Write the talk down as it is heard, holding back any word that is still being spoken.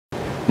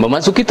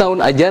Memasuki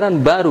tahun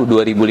ajaran baru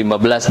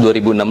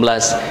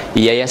 2015-2016,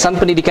 Yayasan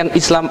Pendidikan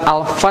Islam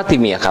Al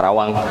Fathimiyah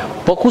Karawang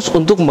fokus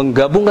untuk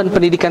menggabungkan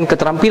pendidikan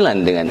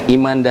keterampilan dengan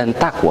iman dan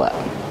takwa.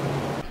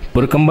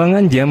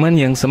 Perkembangan zaman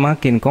yang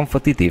semakin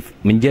kompetitif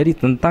menjadi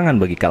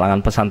tantangan bagi kalangan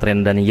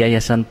pesantren dan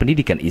yayasan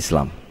pendidikan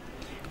Islam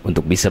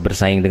untuk bisa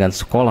bersaing dengan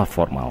sekolah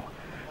formal,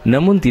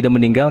 namun tidak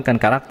meninggalkan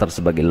karakter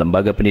sebagai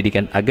lembaga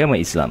pendidikan agama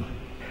Islam.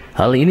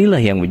 Hal inilah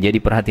yang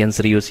menjadi perhatian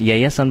serius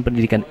Yayasan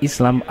Pendidikan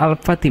Islam Al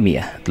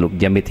Fathimiyah Teluk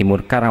Jambe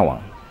Timur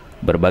Karawang.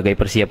 Berbagai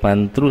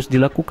persiapan terus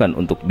dilakukan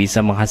untuk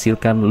bisa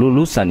menghasilkan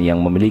lulusan yang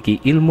memiliki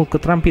ilmu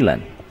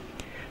keterampilan,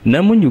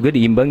 namun juga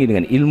diimbangi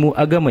dengan ilmu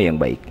agama yang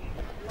baik.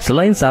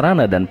 Selain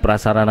sarana dan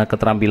prasarana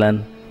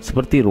keterampilan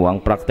seperti ruang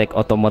praktek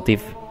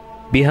otomotif,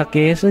 pihak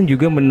yayasan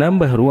juga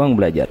menambah ruang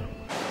belajar.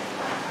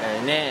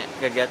 Ini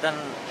kegiatan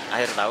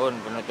akhir tahun,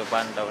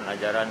 penutupan tahun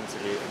ajaran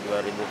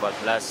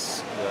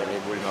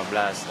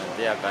 2014-2015.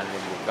 Nanti akan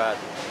dibuka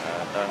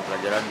tahun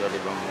pelajaran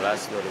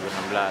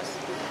 2015-2016.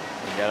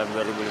 Di dalam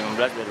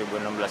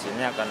 2015-2016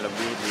 ini akan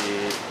lebih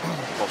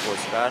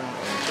difokuskan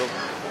untuk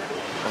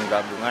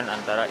penggabungan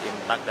antara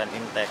Imtak dan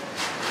Imtek,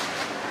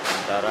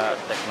 antara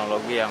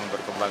teknologi yang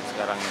berkembang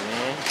sekarang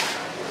ini,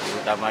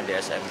 terutama di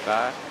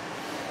SMK,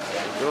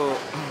 itu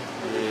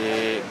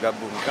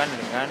digabungkan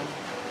dengan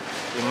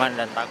iman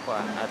dan takwa.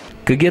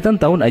 Kegiatan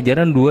tahun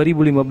ajaran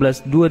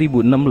 2015-2016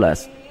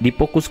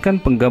 difokuskan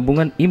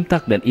penggabungan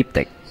Imtak dan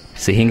Iptek,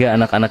 sehingga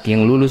anak-anak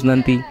yang lulus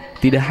nanti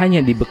tidak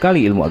hanya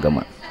dibekali ilmu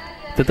agama,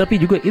 tetapi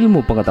juga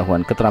ilmu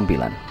pengetahuan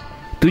keterampilan.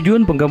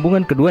 Tujuan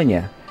penggabungan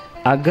keduanya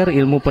agar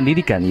ilmu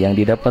pendidikan yang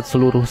didapat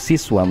seluruh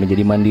siswa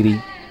menjadi mandiri,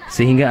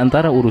 sehingga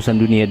antara urusan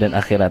dunia dan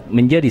akhirat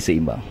menjadi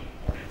seimbang.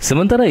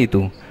 Sementara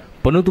itu,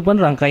 penutupan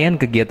rangkaian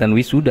kegiatan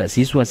wisuda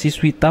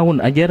siswa-siswi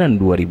tahun ajaran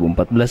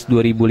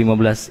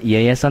 2014-2015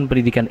 Yayasan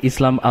Pendidikan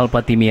Islam Al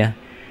Fathimiyah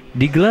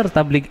digelar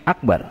tablik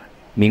akbar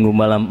Minggu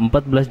malam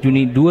 14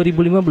 Juni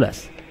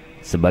 2015.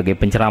 Sebagai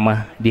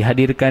penceramah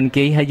dihadirkan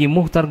Kiai Haji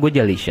Muhtar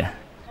Gojalisyah.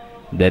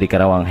 Dari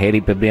Karawang,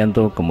 Heri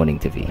Febrianto, Kemuning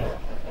TV.